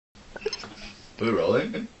We're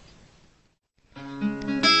rolling.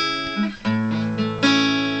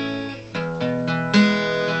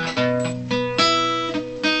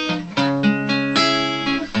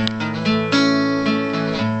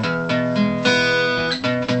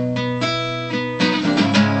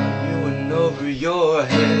 Over your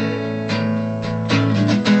head,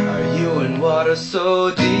 are you in water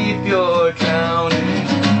so deep you're drowning?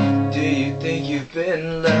 Do you think you've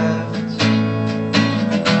been left?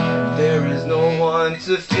 There is no one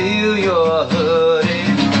to feel you're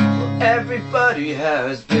hurting. Well, everybody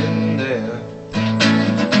has been there.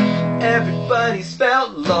 Everybody's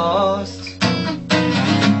felt lost.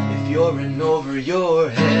 If you're in over your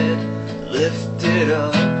head, lift it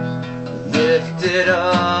up, lift it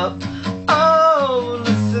up. Oh,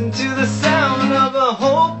 listen to the sound of a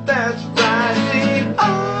hope that's rising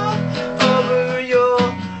up over your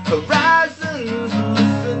horizons.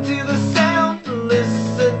 Listen to the sound,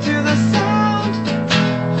 listen to the sound.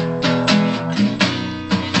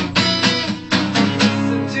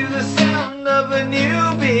 Listen to the sound of a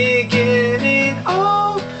new beginning.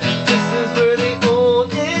 Oh, this is where the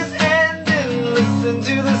old is ending. Listen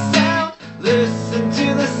to the sound, listen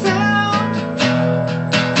to the sound.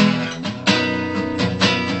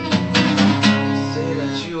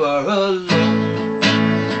 You are alone.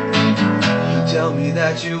 You tell me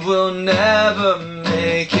that you will never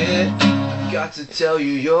make it. I've got to tell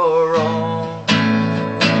you you're wrong,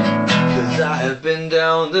 'cause I have been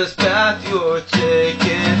down this path you're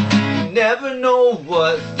taking. You never know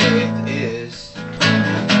what faith is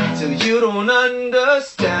till you don't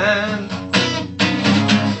understand.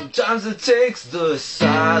 Sometimes it takes the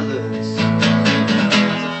silence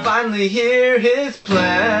to finally hear his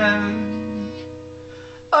plan.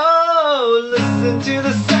 Oh, listen to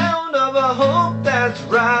the sound of a hope that's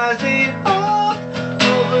rising up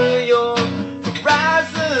over your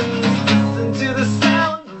horizons. Listen to the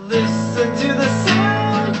sound, listen to the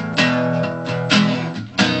sound.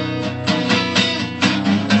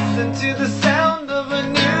 Listen to the sound of a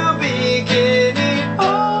new beginning.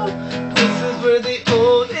 Oh, this is where the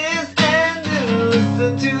old is ending.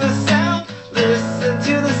 Listen to the sound, listen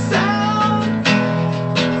to the sound.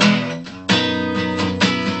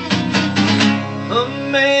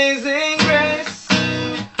 Amazing grace,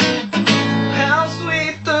 how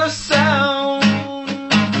sweet the sound.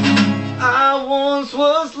 I once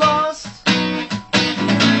was lost,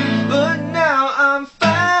 but now I'm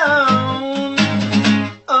found.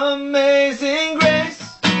 Amazing grace,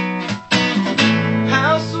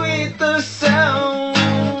 how sweet the sound.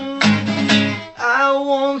 I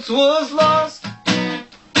once was lost,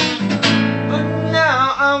 but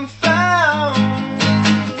now I'm found.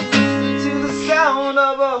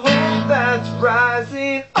 Of a hope that's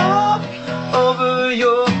rising up over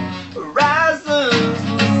your horizons.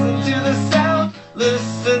 Listen to the sound,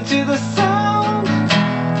 listen to the sound.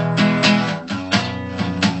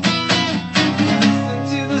 Listen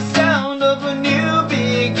to the sound of a new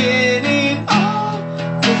beginning. Oh,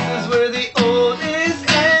 this is where the old is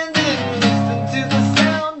ending. Listen to the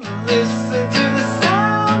sound, listen